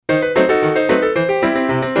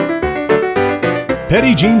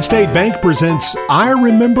Petit Jean State Bank presents I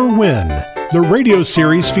Remember When, the radio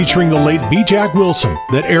series featuring the late B. Jack Wilson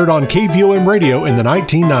that aired on KVOM radio in the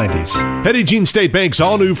 1990s. Petit Jean State Bank's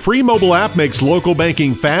all-new free mobile app makes local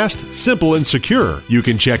banking fast, simple, and secure. You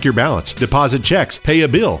can check your balance, deposit checks, pay a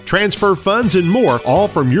bill, transfer funds, and more, all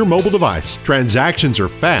from your mobile device. Transactions are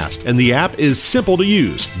fast, and the app is simple to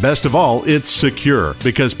use. Best of all, it's secure,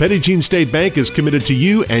 because Petit Jean State Bank is committed to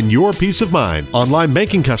you and your peace of mind. Online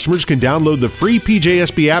banking customers can download the free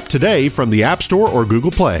PJSB app today from the App Store or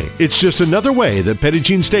Google Play. It's just another way that Petit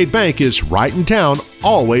Jean State Bank is right in town,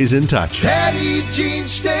 always in touch. Petit Jean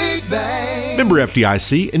State Bank. Member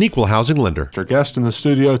FDIC, an equal housing lender. Our guest in the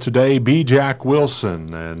studio today, B. Jack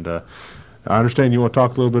Wilson, and I understand you want to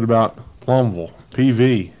talk a little bit about Plumville,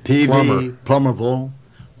 PV,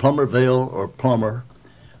 Plummerville, or Plummer.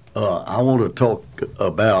 I want to talk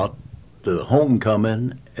about the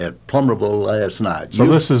homecoming at Plummerville last night. So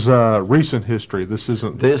this is recent history. This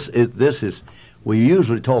isn't. This is. We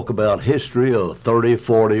usually talk about history of 30,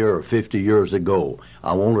 40, or 50 years ago.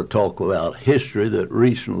 I want to talk about history that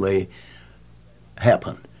recently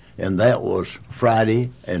happened, and that was Friday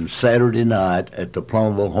and Saturday night at the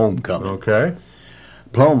Plumville homecoming. Okay.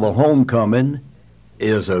 Plumville homecoming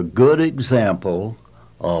is a good example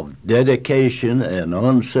of dedication and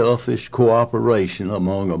unselfish cooperation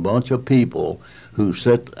among a bunch of people who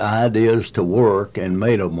set ideas to work and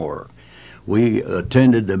made them work. We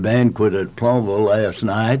attended the banquet at Plumville last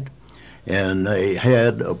night, and they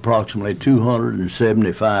had approximately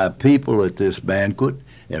 275 people at this banquet.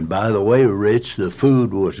 And by the way, Rich, the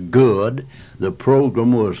food was good, the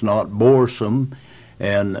program was not boresome,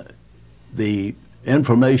 and the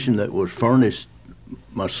information that was furnished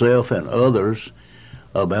myself and others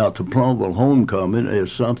about the Plumville homecoming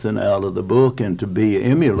is something out of the book and to be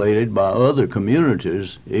emulated by other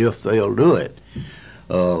communities if they'll do it.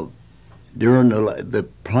 During the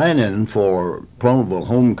planning for Plumville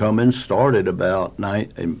homecoming started about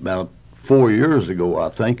 4 years ago, I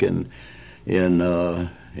think, in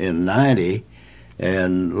 90,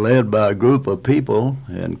 and led by a group of people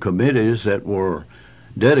and committees that were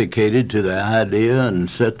dedicated to the idea and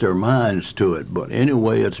set their minds to it. But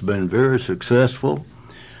anyway, it's been very successful.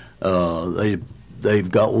 They've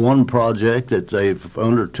got one project that they've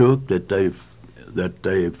undertook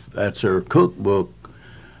that's their cookbook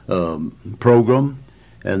program,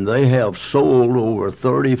 and they have sold over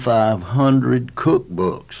 3,500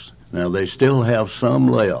 cookbooks. Now, they still have some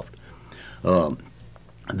left.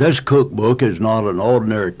 This cookbook is not an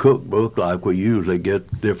ordinary cookbook like we usually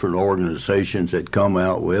get different organizations that come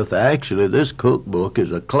out with. Actually, this cookbook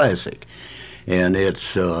is a classic, and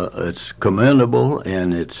it's commendable,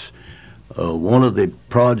 and it's one of the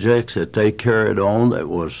projects that they carried on that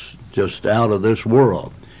was just out of this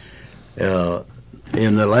world.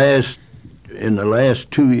 In the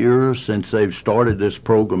last 2 years since they've started this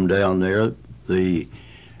program down there, the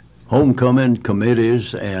homecoming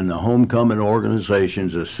committees and the homecoming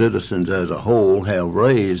organizations, the citizens as a whole, have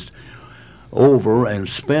raised over and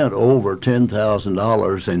spent over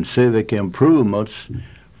 $10,000 in civic improvements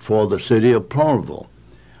for the city of Plumville.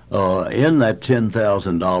 In that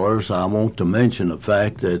 $10,000, I want to mention the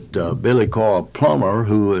fact that Billy Carl Plummer,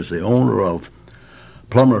 who is the owner of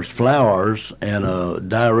Plummer's Flowers and a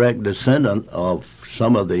direct descendant of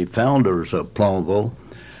some of the founders of Plumville,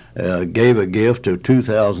 gave a gift of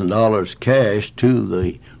 $2,000 cash to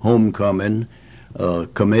the homecoming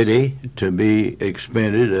committee to be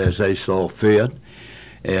expended as they saw fit.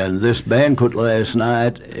 And this banquet last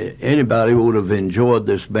night, anybody would have enjoyed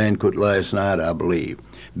this banquet last night, I believe.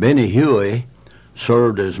 Benny Huey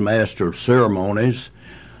served as master of ceremonies.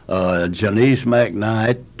 Janice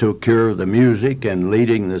McKnight took care of the music and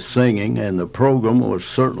leading the singing, and the program was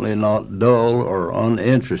certainly not dull or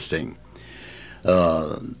uninteresting.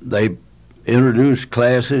 They introduced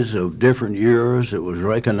classes of different years. It was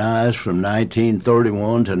recognized from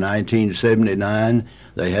 1931 to 1979.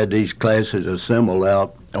 They had these classes assembled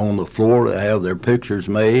out on the floor to have their pictures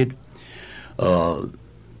made. The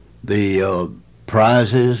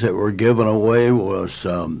prizes that were given away was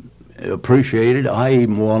appreciated. I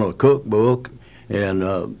even won a cookbook, and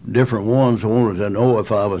different ones wanted to know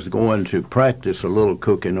if I was going to practice a little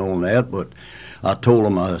cooking on that, but I told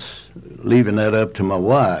them I was leaving that up to my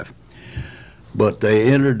wife. But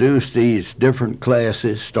they introduced these different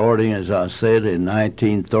classes starting, as I said, in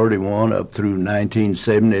 1931 up through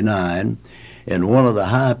 1979, and one of the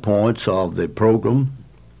high points of the program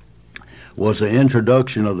was the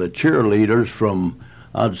introduction of the cheerleaders from,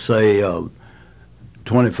 I'd say,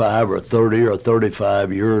 25 or 30 or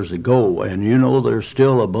 35 years ago. And you know, there's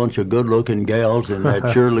still a bunch of good-looking gals in that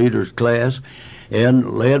cheerleaders class,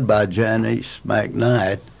 and led by Janice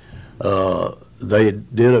McKnight, they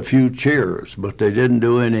did a few cheers, but they didn't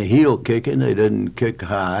do any heel kicking. They didn't kick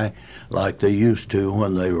high like they used to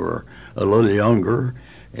when they were a little younger.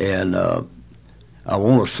 And I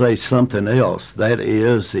want to say something else. That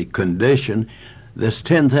is the condition. This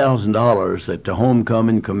 $10,000 that the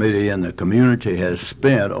Homecoming Committee and the community has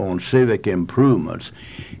spent on civic improvements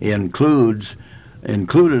included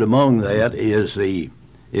among that is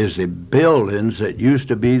the buildings that used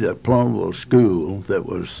to be the Plummerville School that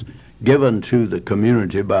was given to the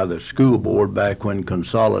community by the school board back when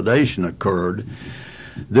consolidation occurred.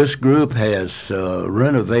 This group has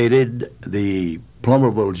renovated the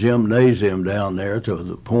Plummerville Gymnasium down there to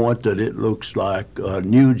the point that it looks like a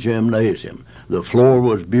new gymnasium. The floor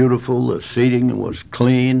was beautiful, the seating was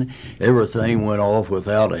clean, everything went off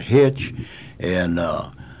without a hitch, and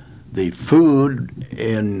the food,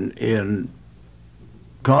 in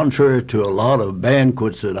contrary to a lot of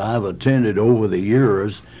banquets that I've attended over the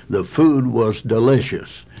years, the food was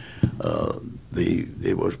delicious.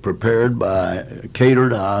 It was prepared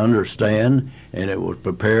catered, I understand, and it was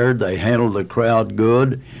prepared. They handled the crowd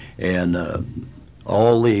good, and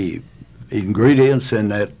all the ingredients in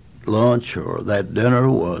that lunch or that dinner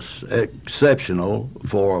was exceptional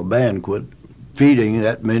for a banquet feeding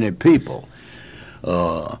that many people.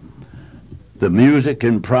 The music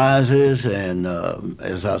and prizes, and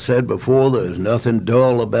as I said before, there's nothing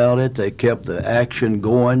dull about it. They kept the action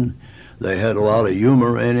going. They had a lot of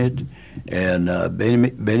humor in it. And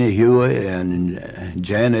Benny Huey and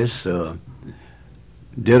Janice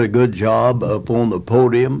did a good job up on the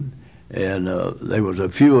podium. And there was a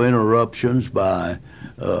few interruptions by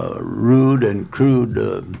rude and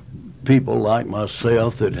crude people like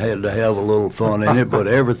myself that had to have a little fun in it, but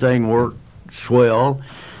everything worked swell.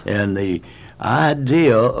 And the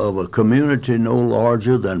idea of a community no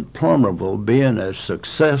larger than Plummerville being as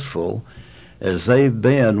successful as they've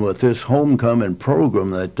been with this homecoming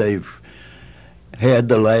program that they've had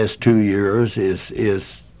the last 2 years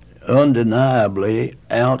is undeniably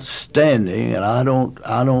outstanding, and I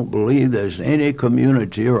don't believe there's any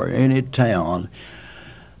community or any town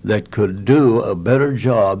that could do a better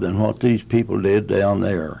job than what these people did down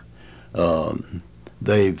there.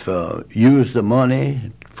 They've used the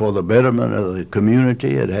money for the betterment of the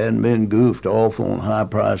community. It hadn't been goofed off on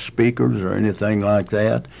high-priced speakers or anything like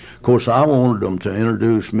that. Of course, I wanted them to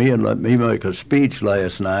introduce me and let me make a speech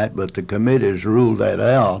last night, but the committees ruled that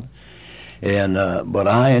out. And but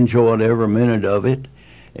I enjoyed every minute of it.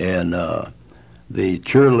 And the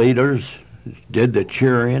cheerleaders did the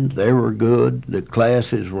cheering. They were good. The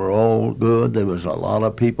classes were all good. There was a lot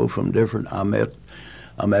of people from different. I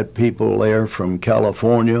met people there from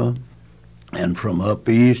California and from up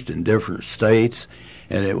east in different states,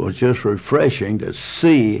 and it was just refreshing to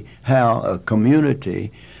see how a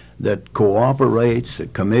community that cooperates, the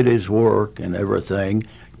committees work and everything,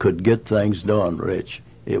 could get things done, Rich.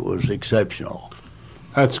 It was exceptional.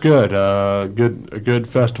 That's good. A good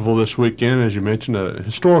festival this weekend, as you mentioned, a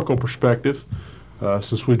historical perspective.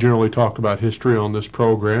 Since we generally talk about history on this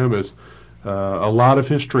program, is a lot of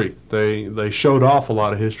history. They showed off a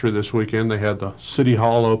lot of history this weekend. They had the city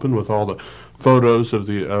hall open with all the photos of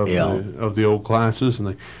the old classes,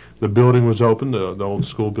 and the building was open, the old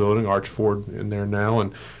school building, Arch Ford in there now,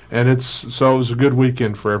 and it was a good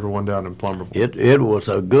weekend for everyone down in Plummerville. It was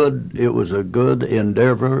a good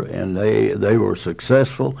endeavor, and they were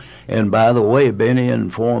successful. And by the way, Benny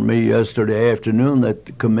informed me yesterday afternoon that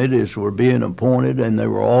the committees were being appointed, and they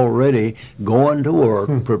were already going to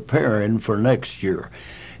work preparing for next year.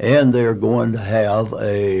 And they're going to have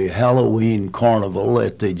a Halloween carnival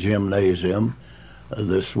at the gymnasium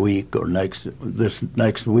this week or this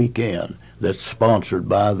next weekend. That's sponsored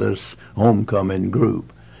by this homecoming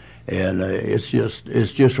group, and it's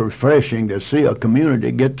just refreshing to see a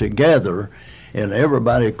community get together and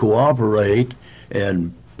everybody cooperate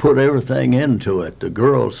and put everything into it. The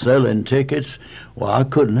girls selling tickets. Well, I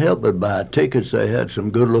couldn't help but buy tickets. They had some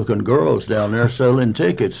good-looking girls down there selling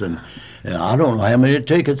tickets, and I don't know how many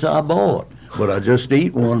tickets I bought, but I just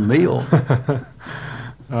eat one meal.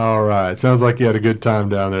 All right. Sounds like you had a good time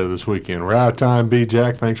down there this weekend. We're out of time,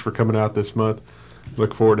 B-Jack. Thanks for coming out this month.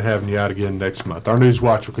 Look forward to having you out again next month. Our News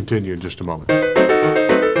Watch will continue in just a moment.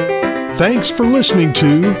 Thanks for listening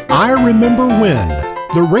to I Remember When,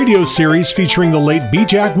 the radio series featuring the late B.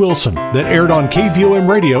 Jack Wilson that aired on KVOM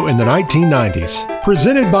Radio in the 1990s.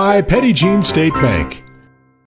 Presented by Petit Jean State Bank.